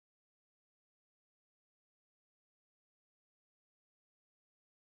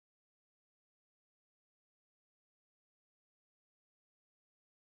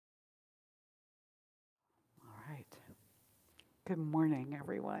Good morning,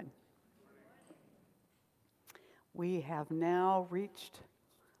 everyone. We have now reached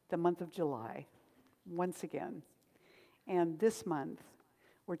the month of July once again. And this month,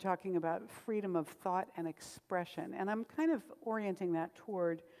 we're talking about freedom of thought and expression. And I'm kind of orienting that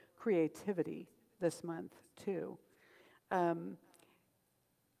toward creativity this month, too. And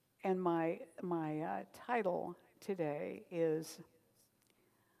my title today is,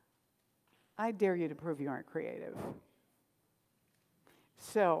 I dare you to prove you aren't creative.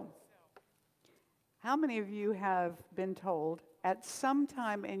 So, how many of you have been told at some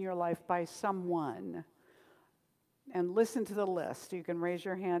time in your life by someone, and listen to the list, you can raise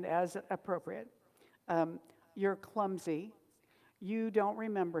your hand as appropriate, you're clumsy, you don't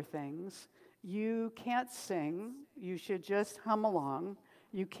remember things, you can't sing, you should just hum along,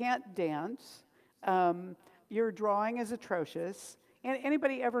 you can't dance, your drawing is atrocious.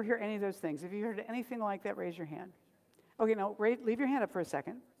 Anybody ever hear any of those things? If you heard anything like that, raise your hand. Okay, no, leave your hand up for a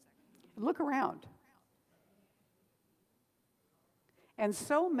second. Look around. And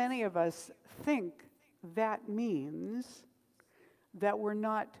so many of us think that means that we're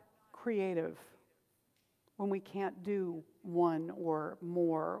not creative when we can't do one or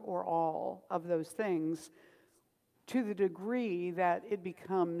more or all of those things to the degree that it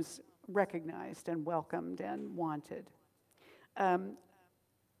becomes recognized and welcomed and wanted. And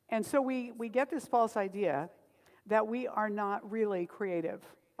so we get this false idea that we are not really creative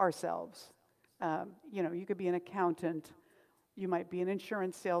ourselves. You could be an accountant, you might be an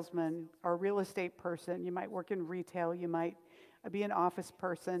insurance salesman or a real estate person, you might work in retail, you might be an office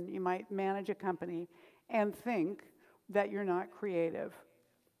person, you might manage a company and think that you're not creative.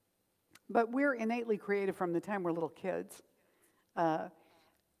 But we're innately creative from the time we're little kids.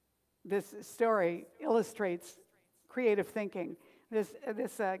 This story illustrates creative thinking.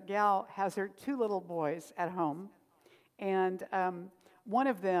 This gal has her two little boys at home, and one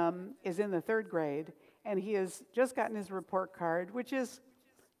of them is in the third grade, and he has just gotten his report card, which is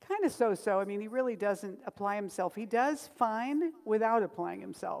kind of so-so. I mean, he really doesn't apply himself. He does fine without applying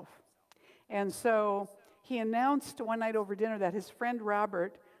himself. And so he announced one night over dinner that his friend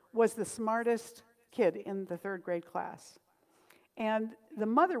Robert was the smartest kid in the third grade class. And the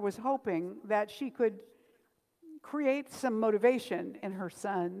mother was hoping that she could create some motivation in her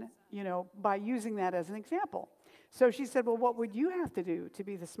son, by using that as an example. So she said, well, what would you have to do to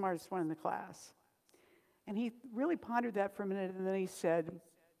be the smartest one in the class? And he really pondered that for a minute, and then he said,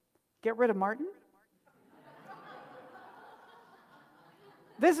 get rid of Martin?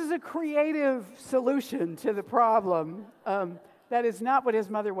 This is a creative solution to the problem. That is not what his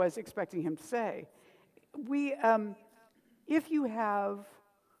mother was expecting him to say. If you have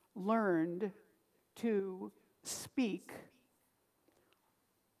learned to speak,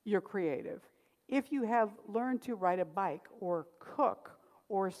 you're creative. If you have learned to ride a bike or cook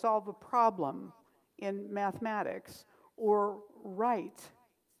or solve a problem in mathematics or write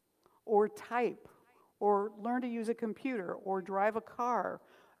or type or learn to use a computer or drive a car,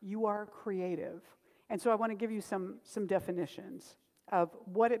 you are creative. And so I want to give you some definitions of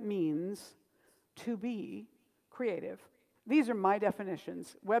what it means to be creative. These are my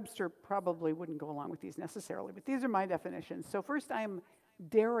definitions. Webster probably wouldn't go along with these necessarily, but these are my definitions. So first, I am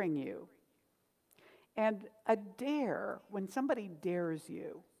daring you. And a dare, when somebody dares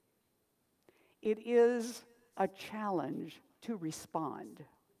you, it is a challenge to respond.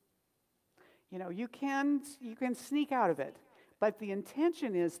 You can sneak out of it, but the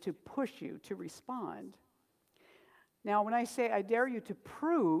intention is to push you to respond. Now, when I say I dare you to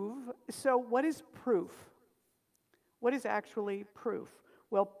prove, so what is proof? What is actually proof?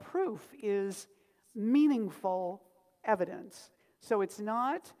 Well, proof is meaningful evidence. So it's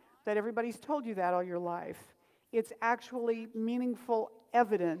not that everybody's told you that all your life. It's actually meaningful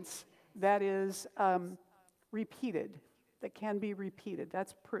evidence that is repeated, that can be repeated.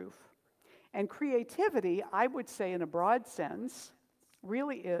 That's proof. And creativity, I would say in a broad sense,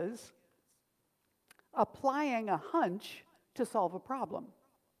 really is applying a hunch to solve a problem.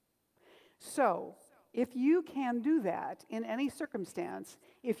 So, if you can do that in any circumstance,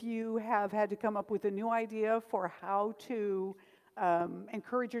 if you have had to come up with a new idea for how to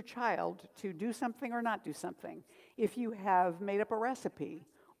encourage your child to do something or not do something, if you have made up a recipe,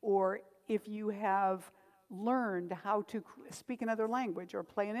 or if you have learned how to speak another language or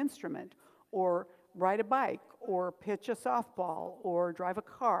play an instrument or ride a bike or pitch a softball or drive a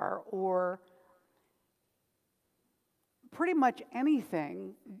car or pretty much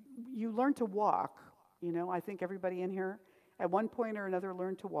anything, you learn to walk. I think everybody in here at one point or another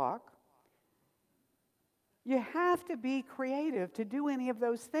learned to walk. You have to be creative to do any of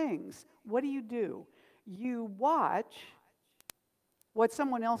those things. What do? You watch what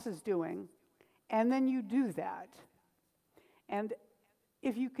someone else is doing, and then you do that. And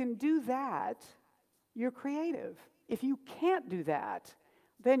if you can do that, you're creative. If you can't do that,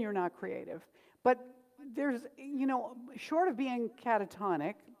 then you're not creative. But there's, short of being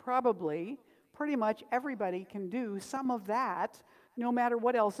catatonic, probably pretty much everybody can do some of that, no matter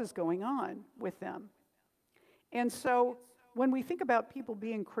what else is going on with them. And so when we think about people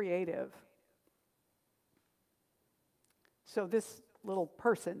being creative, so this little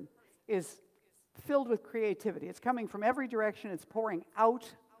person is filled with creativity. It's coming from every direction. It's pouring out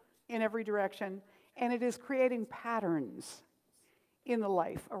in every direction. And it is creating patterns in the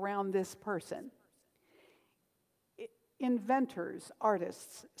life around this person. Inventors,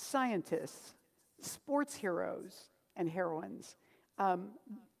 artists, scientists, sports heroes and heroines,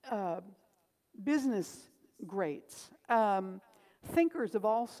 business greats, thinkers of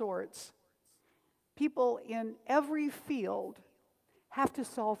all sorts, people in every field have to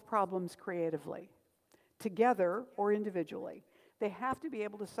solve problems creatively, together or individually. They have to be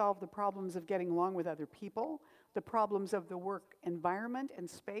able to solve the problems of getting along with other people, the problems of the work environment and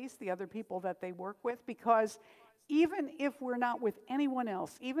space, the other people that they work with, because even if we're not with anyone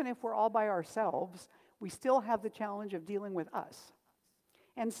else, even if we're all by ourselves, we still have the challenge of dealing with us.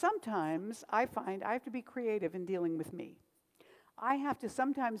 And sometimes I find I have to be creative in dealing with me. I have to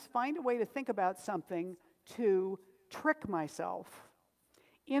sometimes find a way to think about something to trick myself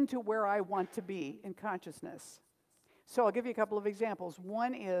into where I want to be in consciousness. So I'll give you a couple of examples.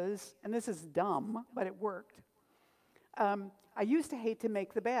 One is, and this is dumb, but it worked. I used to hate to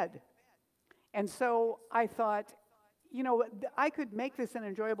make the bed. And so I thought, I could make this an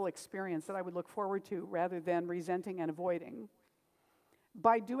enjoyable experience that I would look forward to rather than resenting and avoiding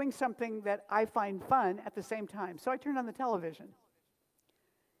by doing something that I find fun at the same time. So I turned on the television.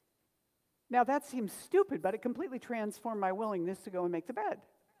 Now that seems stupid, but it completely transformed my willingness to go and make the bed.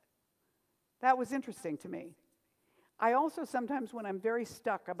 That was interesting to me. I also sometimes, when I'm very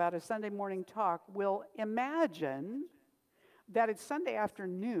stuck about a Sunday morning talk, will imagine that it's Sunday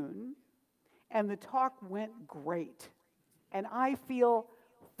afternoon and the talk went great. And I feel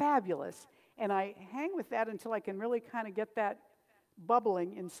fabulous. And I hang with that until I can really kind of get that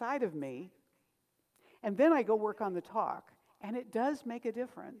bubbling inside of me. And then I go work on the talk. And it does make a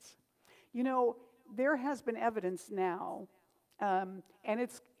difference. There has been evidence now, and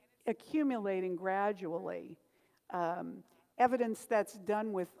it's accumulating gradually, evidence that's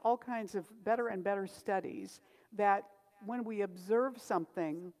done with all kinds of better and better studies, that when we observe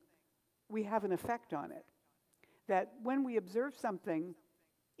something, we have an effect on it. That when we observe something,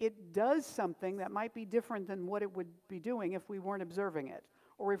 it does something that might be different than what it would be doing if we weren't observing it,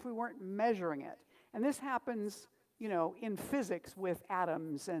 or if we weren't measuring it. And this happens, in physics with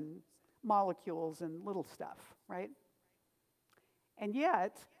atoms and molecules and little stuff, right? And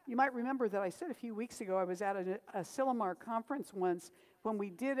yet, you might remember that I said a few weeks ago I was at a Silomar conference once when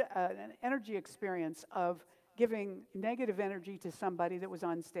we did an energy experience of giving negative energy to somebody that was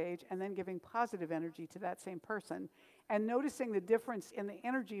on stage and then giving positive energy to that same person, and noticing the difference in the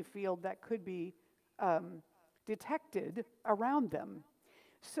energy field that could be detected around them.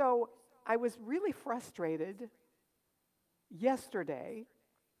 So I was really frustrated yesterday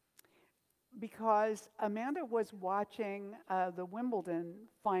because Amanda was watching the Wimbledon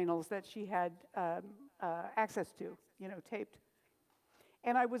finals that she had access to, taped.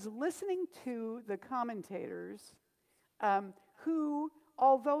 And I was listening to the commentators who,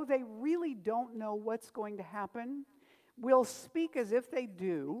 although they really don't know what's going to happen, will speak as if they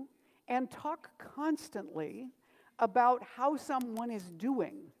do and talk constantly about how someone is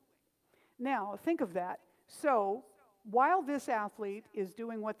doing. Now, think of that. So, while this athlete is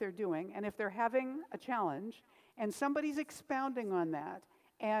doing what they're doing, and if they're having a challenge, and somebody's expounding on that,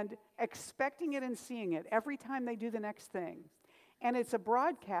 and expecting it and seeing it every time they do the next thing, and it's a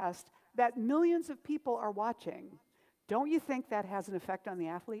broadcast that millions of people are watching, don't you think that has an effect on the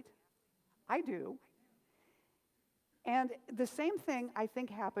athlete? I do. And the same thing, I think,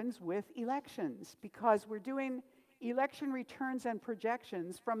 happens with elections, because we're doing election returns and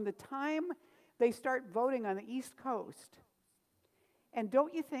projections from the time they start voting on the East Coast. And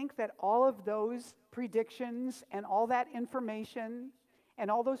don't you think that all of those predictions and all that information and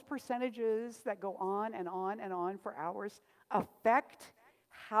all those percentages that go on and on and on for hours affect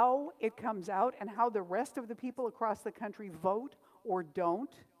how it comes out and how the rest of the people across the country vote or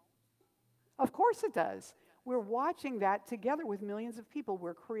don't? Of course it does. We're watching that together with millions of people.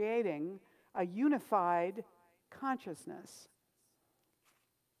 We're creating a unified consciousness.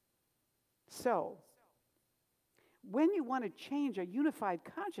 So, when you want to change a unified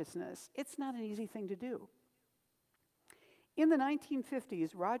consciousness, it's not an easy thing to do. In the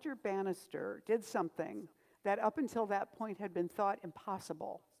 1950s, Roger Bannister did something that up until that point had been thought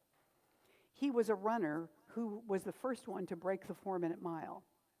impossible. He was a runner who was the first one to break the 4-minute mile.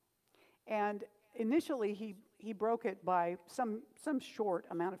 And initially, he broke it by some short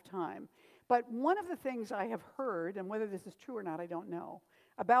amount of time. But one of the things I have heard, and whether this is true or not, I don't know,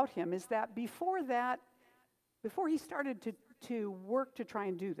 about him is that before he started to work to try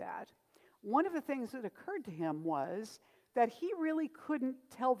and do that, one of the things that occurred to him was that he really couldn't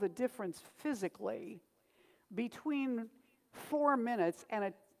tell the difference physically between 4 minutes and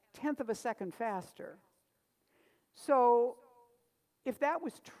a tenth of a second faster. So if that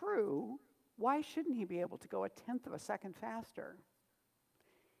was true, why shouldn't he be able to go a tenth of a second faster?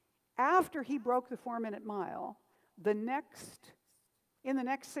 After he broke the 4-minute mile, in the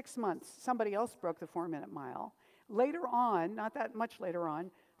next 6 months, somebody else broke the 4-minute mile. Later on, not that much later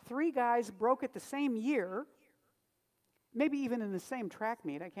on, 3 guys broke it the same year, maybe even in the same track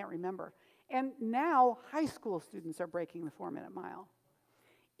meet, I can't remember. And now high school students are breaking the 4-minute mile.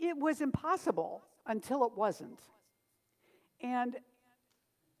 It was impossible until it wasn't. And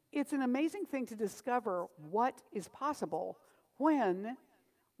it's an amazing thing to discover what is possible when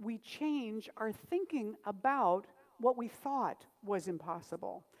we change our thinking about what we thought was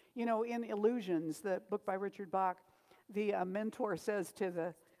impossible. You know, in Illusions, the book by Richard Bach, the mentor says to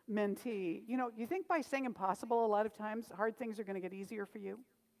the mentee, you know, you think by saying impossible a lot of times hard things are going to get easier for you?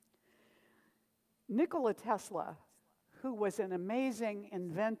 Nikola Tesla, who was an amazing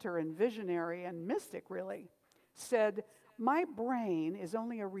inventor and visionary and mystic really, said, "My brain is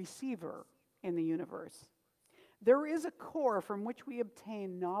only a receiver in the universe. There is a core from which we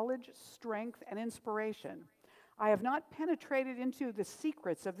obtain knowledge, strength, and inspiration. I have not penetrated into the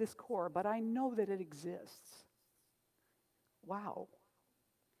secrets of this core, but I know that it exists." Wow.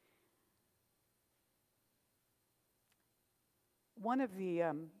 One of the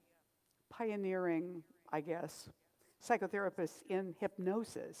pioneering, I guess, psychotherapists in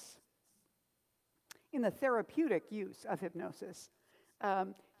hypnosis, in the therapeutic use of hypnosis,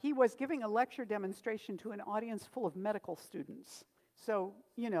 he was giving a lecture demonstration to an audience full of medical students. So,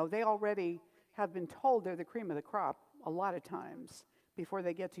 you know, they already have been told they're the cream of the crop a lot of times before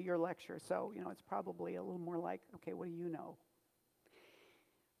they get to your lecture. So, you know, it's probably a little more like, okay, what do you know?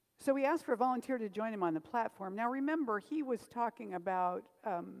 So he asked for a volunteer to join him on the platform. Now remember, he was talking about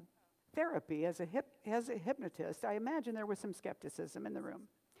therapy as a hypnotist. I imagine there was some skepticism in the room.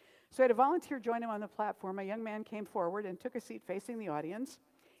 So I had a volunteer join him on the platform. A young man came forward and took a seat facing the audience,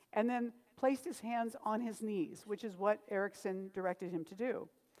 and then placed his hands on his knees, which is what Erickson directed him to do.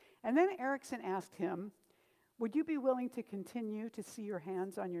 And then Erickson asked him, "Would you be willing to continue to see your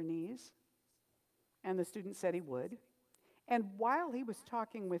hands on your knees?" And the student said he would. And while he was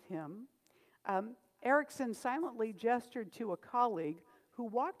talking with him, Erickson silently gestured to a colleague who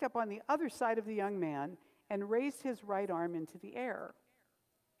walked up on the other side of the young man and raised his right arm into the air.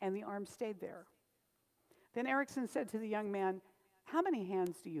 And the arm stayed there. Then Erickson said to the young man, "How many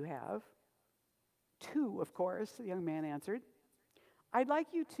hands do you have?" "2, of course," the young man answered. "I'd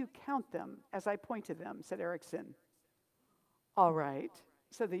like you to count them as I point to them," said Erickson. "All right,"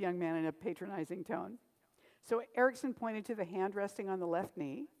 said the young man in a patronizing tone. So Erickson pointed to the hand resting on the left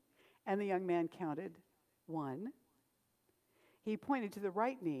knee, and the young man counted 1. He pointed to the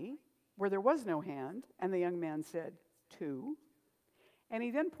right knee, where there was no hand, and the young man said 2. And he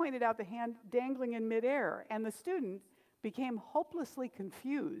then pointed out the hand dangling in midair, and the student became hopelessly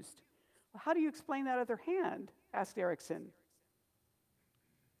confused. "Well, how do you explain that other hand?" asked Erickson.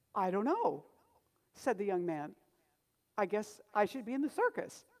 "I don't know," said the young man. "I guess I should be in the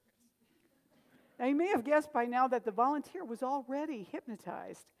circus." Now, you may have guessed by now that the volunteer was already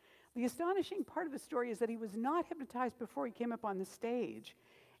hypnotized. The astonishing part of the story is that he was not hypnotized before he came up on the stage.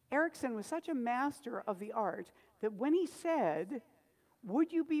 Erickson was such a master of the art that when he said,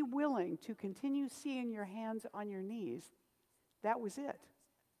 "Would you be willing to continue seeing your hands on your knees?" that was it.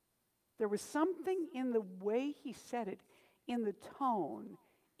 There was something in the way he said it, in the tone,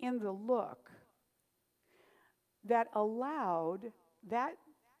 in the look, that allowed that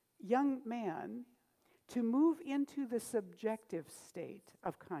young man to move into the subjective state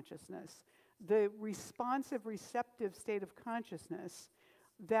of consciousness, the responsive, receptive state of consciousness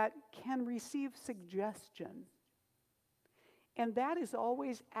that can receive suggestion. And that is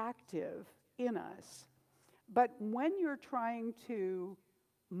always active in us. But when you're trying to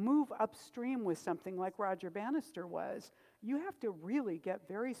move upstream with something like Roger Bannister was, you have to really get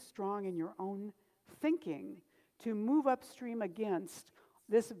very strong in your own thinking to move upstream against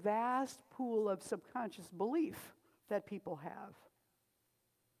this vast pool of subconscious belief that people have.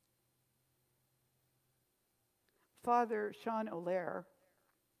 Father Sean O'Lear,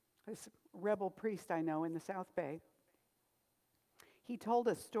 this rebel priest I know in the South Bay, he told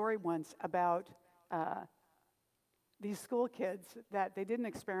a story once about these school kids that they did an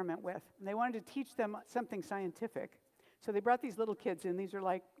experiment with. And they wanted to teach them something scientific. So they brought these little kids in. These are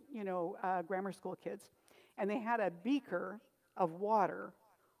like, grammar school kids. And they had a beaker of water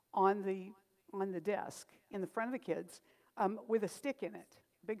on the desk in the front of the kids with a stick in it,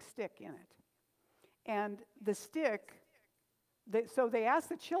 big stick in it. And the stick, so they asked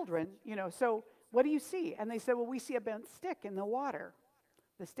the children, so what do you see? And they said, well, we see a bent stick in the water.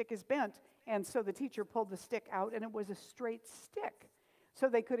 The stick is bent. And so the teacher pulled the stick out, and it was a straight stick. So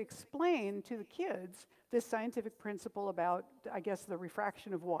they could explain to the kids this scientific principle about, I guess, the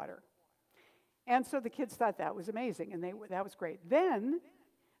refraction of water. And so the kids thought that was amazing, and that was great. Then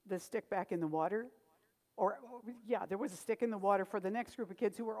the stick back in the water, there was a stick in the water for the next group of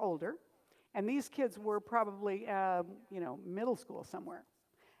kids who were older. And these kids were probably, middle school somewhere.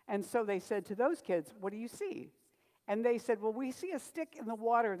 And so they said to those kids, what do you see? And they said, well, we see a stick in the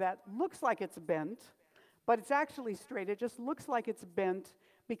water that looks like it's bent, but it's actually straight. It just looks like it's bent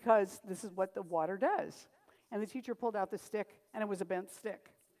because this is what the water does. And the teacher pulled out the stick, and it was a bent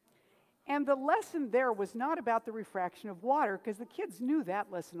stick. And the lesson there was not about the refraction of water, because the kids knew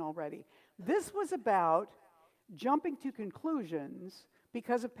that lesson already. This was about jumping to conclusions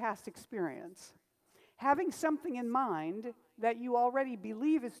because of past experience. Having something in mind that you already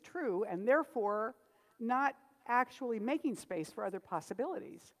believe is true, and therefore not actually making space for other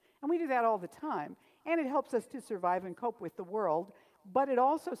possibilities. And we do that all the time. And it helps us to survive and cope with the world, but it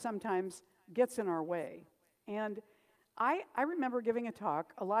also sometimes gets in our way. And I remember giving a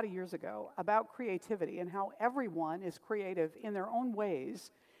talk a lot of years ago about creativity and how everyone is creative in their own ways,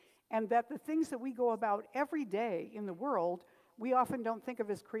 and that the things that we go about every day in the world, we often don't think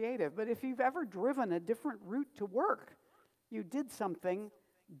of as creative. But if you've ever driven a different route to work, you did something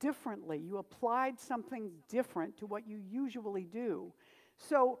differently. You applied something different to what you usually do.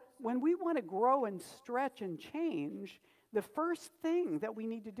 So when we want to grow and stretch and change, the first thing that we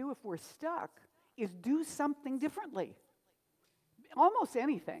need to do if we're stuck is do something differently. Almost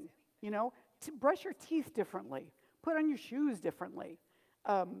anything, to brush your teeth differently, put on your shoes differently.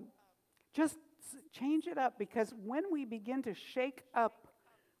 Just change it up, because when we begin to shake up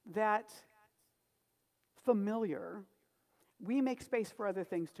that familiar, we make space for other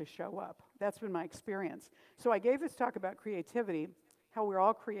things to show up. That's been my experience. So I gave this talk about creativity, how we're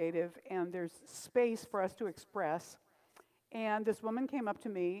all creative, and there's space for us to express. And this woman came up to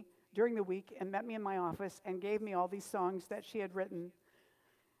me during the week and met me in my office and gave me all these songs that she had written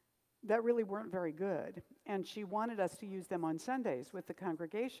that really weren't very good. And she wanted us to use them on Sundays with the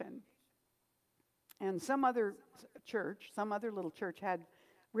congregation. And some other little church had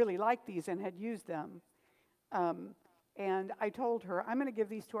really liked these and had used them. And I told her, I'm going to give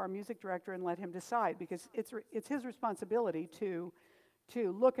these to our music director and let him decide, because it's his responsibility to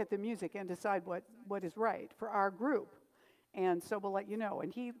look at the music and decide what is right for our group. And so we'll let you know.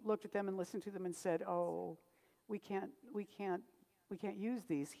 And he looked at them and listened to them and said, oh, we can't use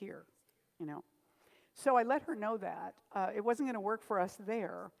these here, So I let her know that it wasn't going to work for us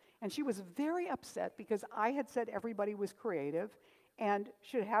there. And she was very upset because I had said everybody was creative and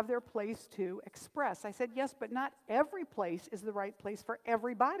should have their place to express. I said, yes, but not every place is the right place for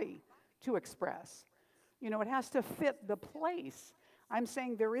everybody to express. It has to fit the place. I'm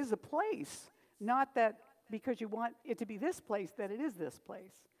saying there is a place, not that because you want it to be this place, that it is this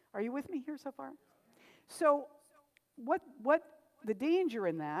place. Are you with me here so far? So what the danger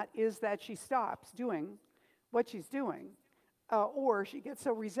in that is that she stops doing what she's doing, or she gets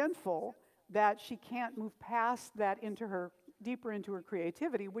so resentful that she can't move past that deeper into her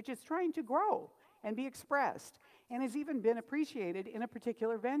creativity, which is trying to grow and be expressed, and has even been appreciated in a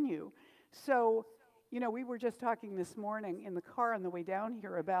particular venue. So, we were just talking this morning in the car on the way down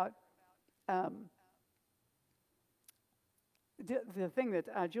here about the thing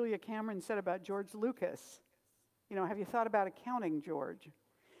that Julia Cameron said about George Lucas. Have you thought about accounting, George?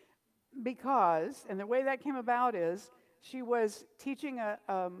 Because, and the way that came about is, she was teaching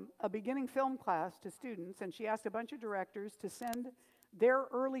a beginning film class to students, and she asked a bunch of directors to send their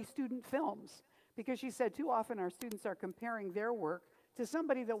early student films, because she said too often our students are comparing their work to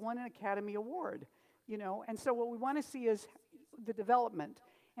somebody that won an Academy Award, and so what we want to see is the development.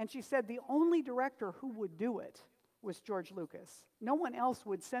 And she said the only director who would do it was George Lucas. No one else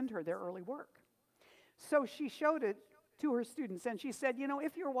would send her their early work. So she showed it to her students, and she said,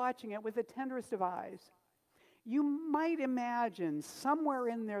 if you're watching it with the tenderest of eyes, you might imagine somewhere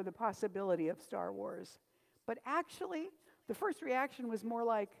in there the possibility of Star Wars. But actually, the first reaction was more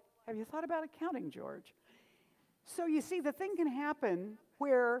like, have you thought about accounting, George? So you see, the thing can happen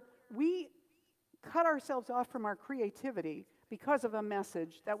where we cut ourselves off from our creativity because of a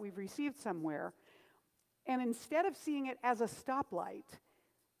message that we've received somewhere, and instead of seeing it as a stoplight,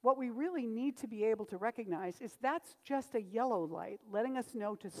 what we really need to be able to recognize is that's just a yellow light letting us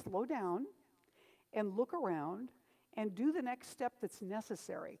know to slow down and look around and do the next step that's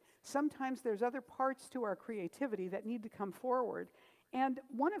necessary. Sometimes there's other parts to our creativity that need to come forward. And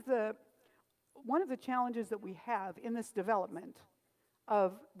one of the challenges that we have in this development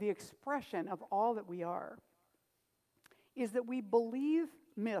of the expression of all that we are is that we believe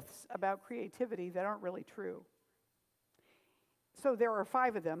myths about creativity that aren't really true. So there are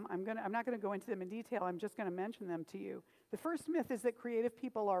 5 of them. I'm not going to go into them in detail. I'm just going to mention them to you. The first myth is that creative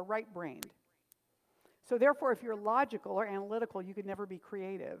people are right-brained. So therefore, if you're logical or analytical, you could never be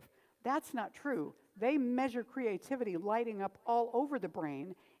creative. That's not true. They measure creativity lighting up all over the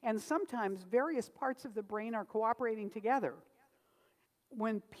brain, and sometimes various parts of the brain are cooperating together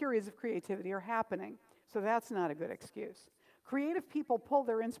when periods of creativity are happening. So that's not a good excuse. Creative people pull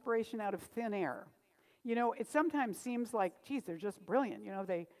their inspiration out of thin air. You know, it sometimes seems like, geez, they're just brilliant. You know,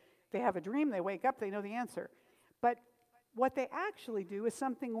 they have a dream, they wake up, they know the answer. But what they actually do is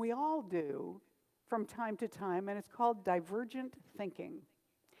something we all do from time to time, and it's called divergent thinking.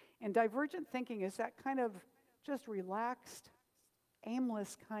 And divergent thinking is that kind of just relaxed,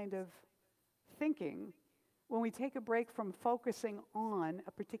 aimless kind of thinking when we take a break from focusing on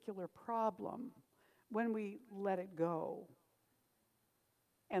a particular problem, when we let it go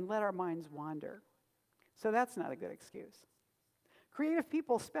and let our minds wander. So that's not a good excuse. Creative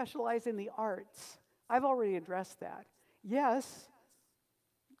people specialize in the arts. I've already addressed that. Yes,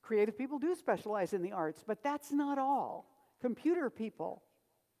 creative people do specialize in the arts, but that's not all. Computer people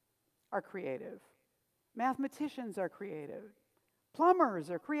are creative. Mathematicians are creative. Plumbers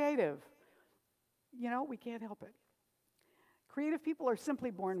are creative. You know, we can't help it. Creative people are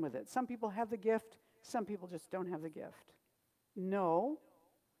simply born with it. Some people have the gift, some people just don't have the gift. No,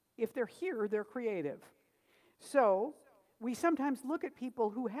 if they're here, they're creative. So we sometimes look at people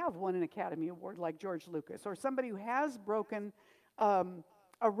who have won an Academy Award like George Lucas, or somebody who has broken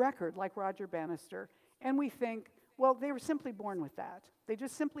a record like Roger Bannister, and we think, well, they were simply born with that. They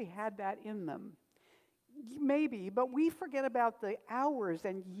just simply had that in them. Maybe, but we forget about the hours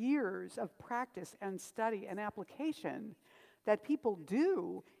and years of practice and study and application that people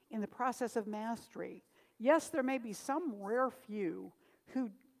do in the process of mastery. Yes, there may be some rare few who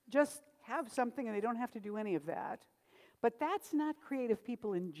just have something and they don't have to do any of that, but that's not creative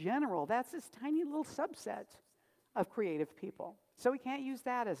people in general. That's this tiny little subset of creative people. So we can't use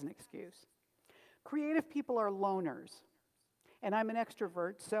that as an excuse. Creative people are loners. And I'm an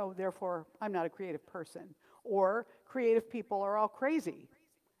extrovert, so therefore I'm not a creative person. Or creative people are all crazy,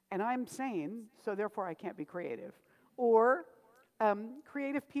 and I'm sane, so therefore I can't be creative. Or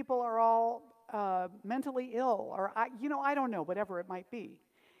creative people are all mentally ill, or I don't know, whatever it might be.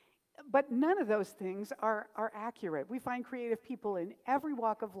 But none of those things are accurate. We find creative people in every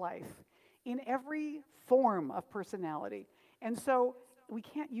walk of life, in every form of personality. And so we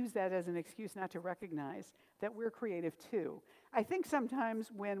can't use that as an excuse not to recognize that we're creative too. I think sometimes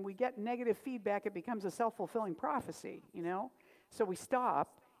when we get negative feedback, it becomes a self-fulfilling prophecy, you know? So we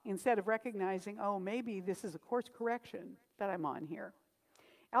stop instead of recognizing, oh, maybe this is a course correction that I'm on here.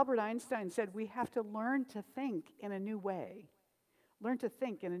 Albert Einstein said we have to learn to think in a new way. Learn to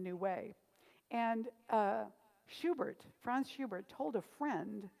think in a new way. And Franz Schubert told a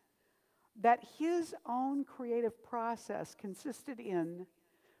friend that his own creative process consisted in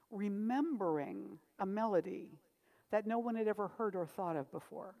remembering a melody that no one had ever heard or thought of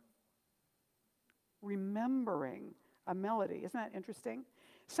before. Remembering a melody. Isn't that interesting?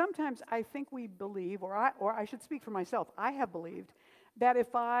 Sometimes I think we believe, or I should speak for myself, I have believed that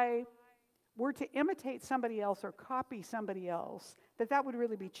if I were to imitate somebody else or copy somebody else, that would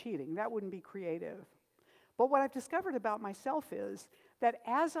really be cheating. That wouldn't be creative. But what I've discovered about myself is that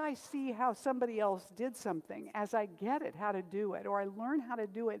as I see how somebody else did something, as I get it, how to do it, or I learn how to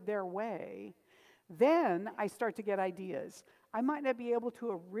do it their way, then I start to get ideas. I might not be able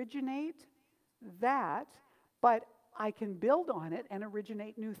to originate that, but I can build on it and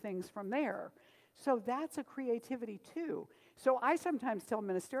originate new things from there. So that's a creativity too. So I sometimes tell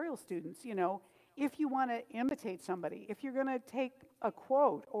ministerial students, you know, if you want to imitate somebody, if you're going to take a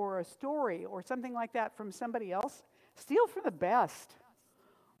quote or a story or something like that from somebody else, steal from the best.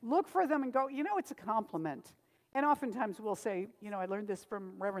 Look for them and go, you know, it's a compliment. And oftentimes we'll say, you know, I learned this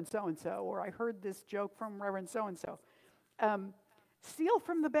from Reverend so-and-so, or I heard this joke from Reverend so-and-so. Steal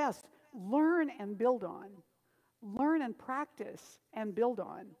from the best. Learn and build on. Learn and practice and build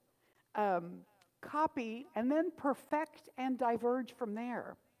on. copy, and then perfect and diverge from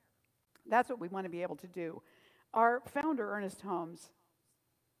there. That's what we want to be able to do. Our founder, Ernest Holmes,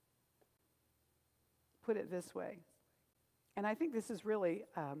 put it this way, and I think this is really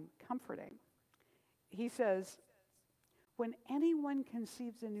comforting. He says, when anyone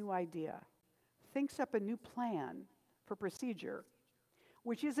conceives a new idea, thinks up a new plan for procedure,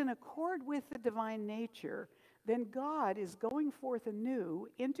 which is in accord with the divine nature, then God is going forth anew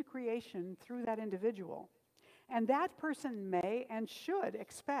into creation through that individual. And that person may and should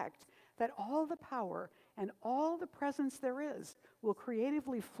expect that all the power and all the presence there is will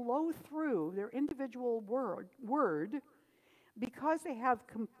creatively flow through their individual word because they have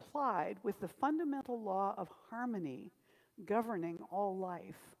complied with the fundamental law of harmony governing all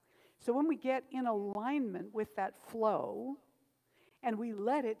life. So when we get in alignment with that flow and we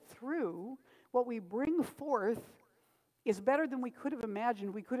let it through, what we bring forth is better than we could have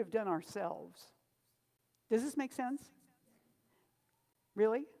imagined we could have done ourselves. Does this make sense?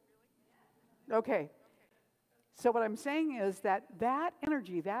 Really? Okay. So what I'm saying is that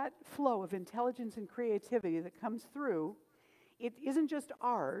energy, that flow of intelligence and creativity that comes through, it isn't just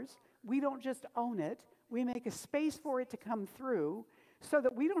ours. We don't just own it. We make a space for it to come through so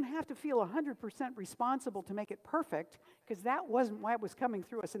that we don't have to feel 100% responsible to make it perfect, because that wasn't why it was coming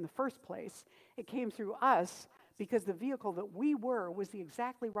through us in the first place. It came through us because the vehicle that we were was the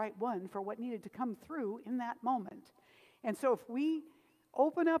exactly right one for what needed to come through in that moment. And so if we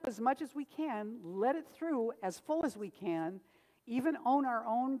open up as much as we can, let it through as full as we can, even own our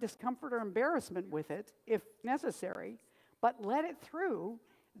own discomfort or embarrassment with it if necessary, but let it through,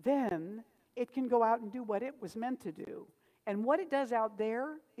 then it can go out and do what it was meant to do. And what it does out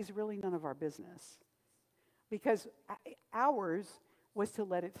there is really none of our business, because ours was to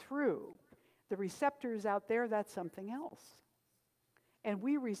let it through. The receptors out there, that's something else. And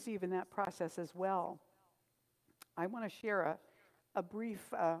we receive in that process as well. I want to share a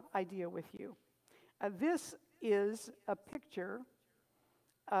brief idea with you. This is a picture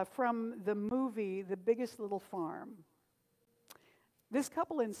from the movie The Biggest Little Farm. This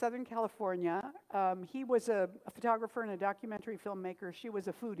couple in Southern California, he was a photographer and a documentary filmmaker. She was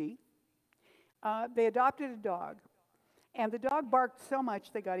a foodie. They adopted a dog. And the dog barked so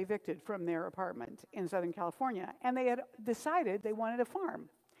much they got evicted from their apartment in Southern California. And they had decided they wanted a farm.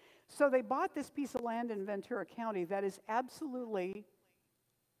 So they bought this piece of land in Ventura County that is absolutely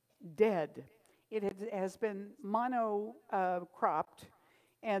dead. It has been mono-cropped,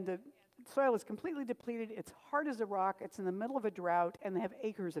 and the soil is completely depleted. It's hard as a rock. It's in the middle of a drought, and they have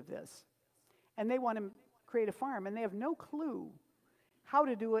acres of this. And they want to create a farm, and they have no clue how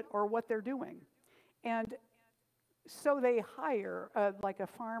to do it or what they're doing. And so they hire like a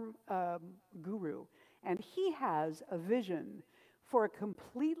farm guru, and he has a vision for a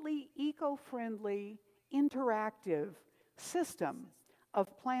completely eco-friendly, interactive system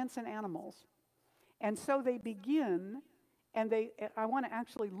of plants and animals. And so they begin, and I want to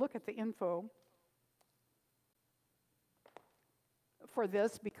actually look at the info for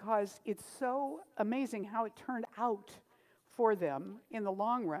this because it's so amazing how it turned out for them in the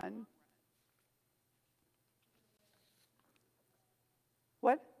long run.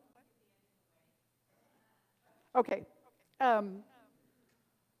 What? Okay.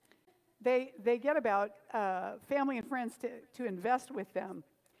 They get about family and friends to invest with them,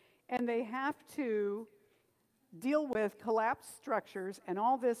 and they have to deal with collapsed structures and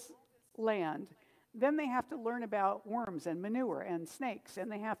all this land. Then they have to learn about worms and manure and snakes,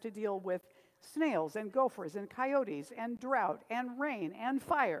 and they have to deal with snails and gophers and coyotes and drought and rain and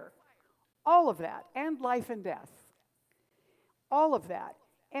fire. All of that, and life and death. All of that.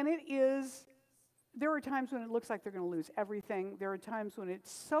 And there are times when it looks like they're going to lose everything. There are times when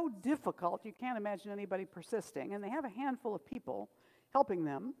it's so difficult, you can't imagine anybody persisting. And they have a handful of people helping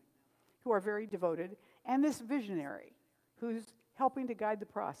them who are very devoted, and this visionary who's helping to guide the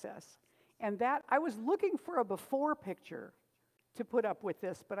process. And that, I was looking for a before picture to put up with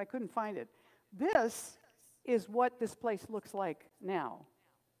this, but I couldn't find it. This is what this place looks like now.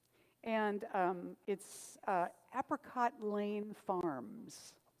 And it's Apricot Lane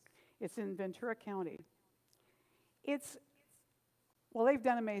Farms. It's in Ventura County. They've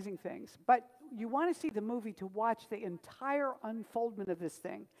done amazing things, but you want to see the movie to watch the entire unfoldment of this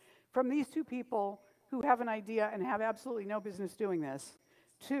thing. From these two people who have an idea and have absolutely no business doing this,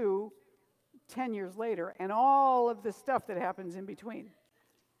 to 10 years later, and all of the stuff that happens in between.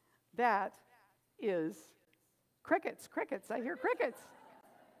 That is crickets, I hear crickets.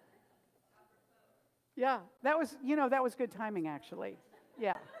 Yeah, that was good timing, actually.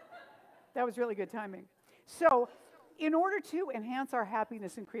 Yeah, that was really good timing. So In order to enhance our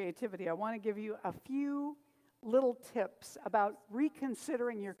happiness and creativity, I want to give you a few little tips about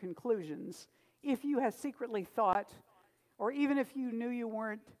reconsidering your conclusions if you have secretly thought, or even if you knew you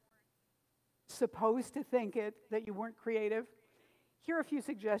weren't supposed to think it, that you weren't creative. Here are a few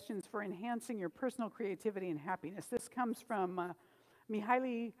suggestions for enhancing your personal creativity and happiness. This comes from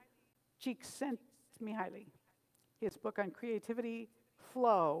Mihaly Csikszentmihalyi, his book on creativity,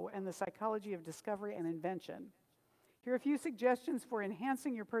 flow, and the psychology of discovery and invention. Here are a few suggestions for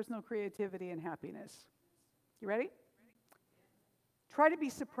enhancing your personal creativity and happiness. You ready? Try to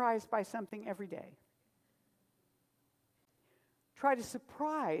be surprised by something every day. Try to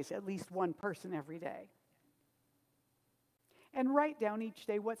surprise at least one person every day. And write down each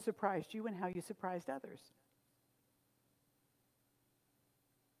day what surprised you and how you surprised others.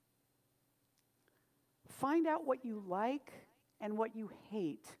 Find out what you like and what you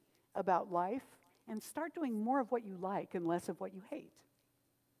hate about life, and start doing more of what you like and less of what you hate.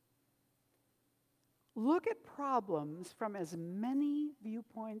 Look at problems from as many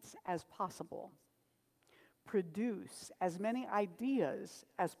viewpoints as possible. Produce as many ideas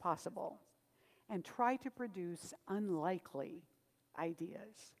as possible, and try to produce unlikely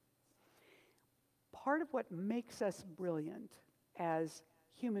ideas. Part of what makes us brilliant as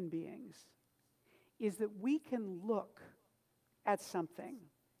human beings is that we can look at something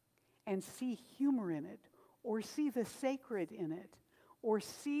and see humor in it, or see the sacred in it, or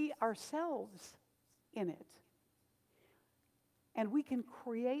see ourselves in it. And we can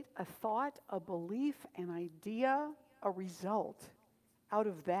create a thought, a belief, an idea, a result out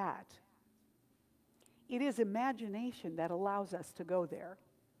of that. It is imagination that allows us to go there.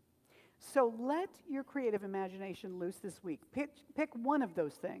 So let your creative imagination loose this week. Pick one of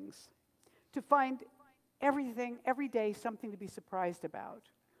those things to find every day something to be surprised about,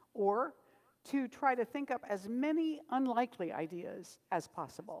 or to try to think up as many unlikely ideas as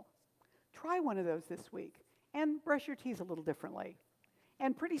possible. Try one of those this week and brush your teeth a little differently.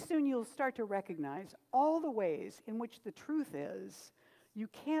 And pretty soon you'll start to recognize all the ways in which the truth is you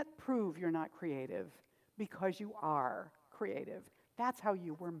can't prove you're not creative because you are creative. That's how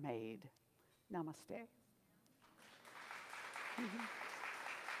you were made. Namaste.